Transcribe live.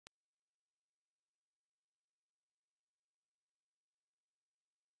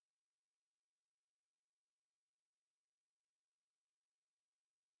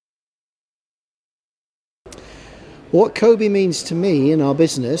What COBie means to me in our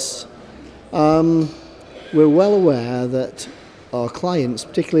business, we're well aware that our clients,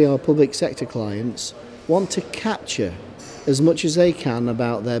 particularly our public sector clients, want to capture as much as they can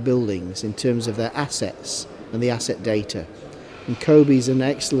about their buildings in terms of their assets and the asset data. And COBie is an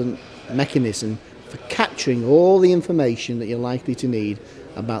excellent mechanism for capturing all the information that you're likely to need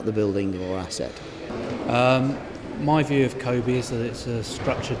about the building or asset. My view of COBie is that it's a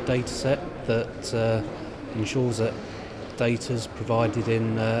structured data set that ensures that data is provided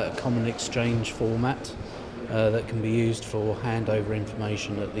in a common exchange format that can be used for handover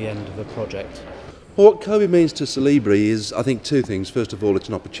information at the end of a project. Well, what COBie means to Solibri is, I think, two things. First of all, it's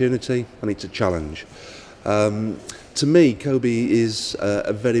an opportunity and it's a challenge. To me, COBie is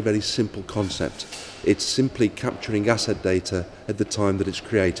a very, very simple concept. It's simply capturing asset data at the time that it's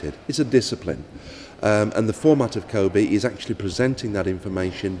created. It's a discipline. And the format of COBie is actually presenting that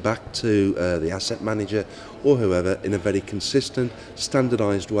information back to the asset manager or whoever in a very consistent,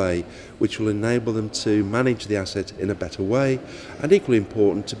 standardised way, which will enable them to manage the asset in a better way, and equally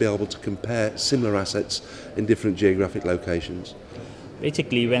important to be able to compare similar assets in different geographic locations.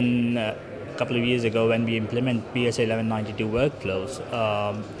 Basically, when a couple of years ago when we implement BS 1192 workflows,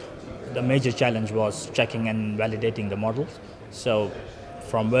 the major challenge was checking and validating the models. So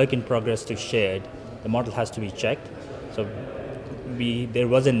from work in progress to shared, the model has to be checked. So there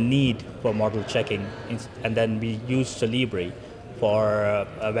was a need for model checking, and then we used Solibri for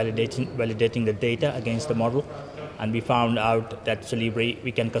validating the data against the model. And we found out that Solibri,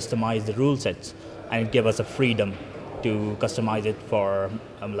 we can customize the rule sets, and it gave us a freedom to customize it for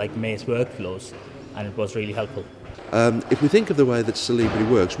like Mace workflows, and it was really helpful. If we think of the way that Solibri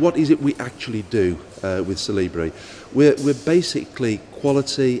works, what is it we actually do with Solibri? We're basically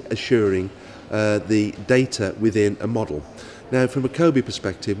quality assuring the data within a model. Now, from a COBie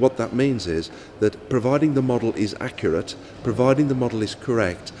perspective, what that means is that providing the model is accurate, providing the model is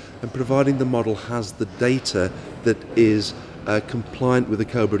correct, and providing the model has the data that is compliant with the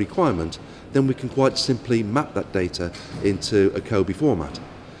COBie requirement, then we can quite simply map that data into a COBie format.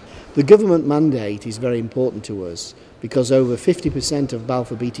 The government mandate is very important to us because over 50% of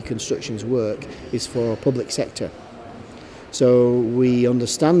Balfour Beatty Construction's work is for our public sector. So we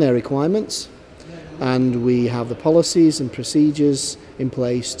understand their requirements, and we have the policies and procedures in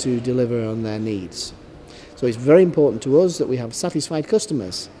place to deliver on their needs. So it's very important to us that we have satisfied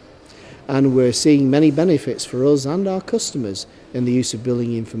customers, and we're seeing many benefits for us and our customers in the use of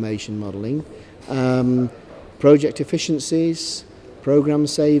building information modelling, project efficiencies, programme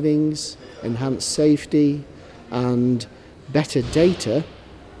savings, enhanced safety, and better data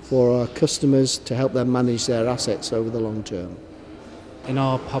for our customers to help them manage their assets over the long term. In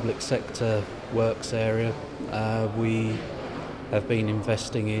our public sector works area, we have been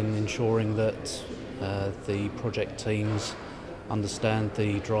investing in ensuring that the project teams understand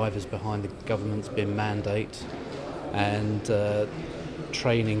the drivers behind the government's BIM mandate, and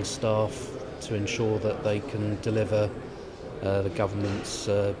training staff to ensure that they can deliver the government's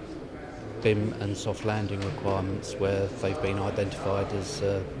BIM and soft landing requirements where they've been identified as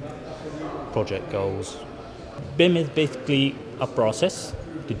project goals. BIM is basically a process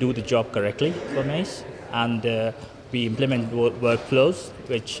to do the job correctly for Mace, and we implement workflows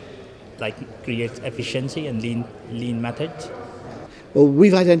which creates efficiency and lean methods. Well,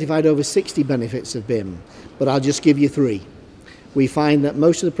 we've identified over 60 benefits of BIM, but I'll just give you 3. We find that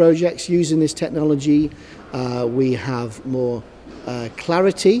most of the projects using this technology, we have more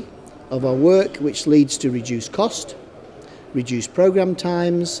clarity of our work, which leads to reduced cost, reduced program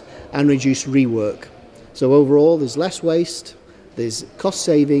times, and reduced rework. So overall, there's less waste, there's cost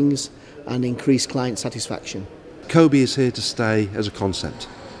savings, and increased client satisfaction. COBie is here to stay as a concept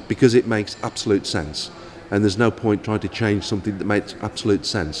because it makes absolute sense, and there's no point trying to change something that makes absolute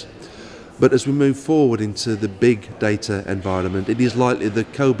sense. But as we move forward into the big data environment, it is likely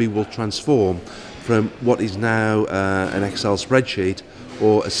that COBie will transform from what is now an Excel spreadsheet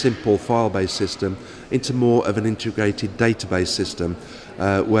or a simple file-based system into more of an integrated database system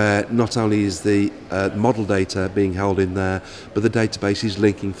where not only is the model data being held in there, but the database is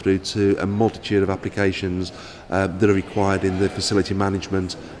linking through to a multitude of applications that are required in the facility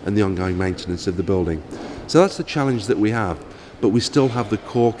management and the ongoing maintenance of the building. So that's the challenge that we have, but we still have the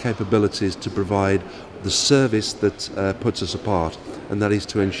core capabilities to provide the service that puts us apart, and that is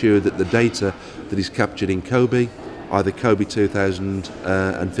to ensure that the data that is captured in COBie, either COBie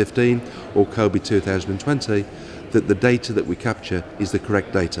 2015 or COBie 2020, that the data that we capture is the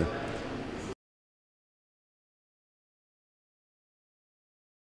correct data.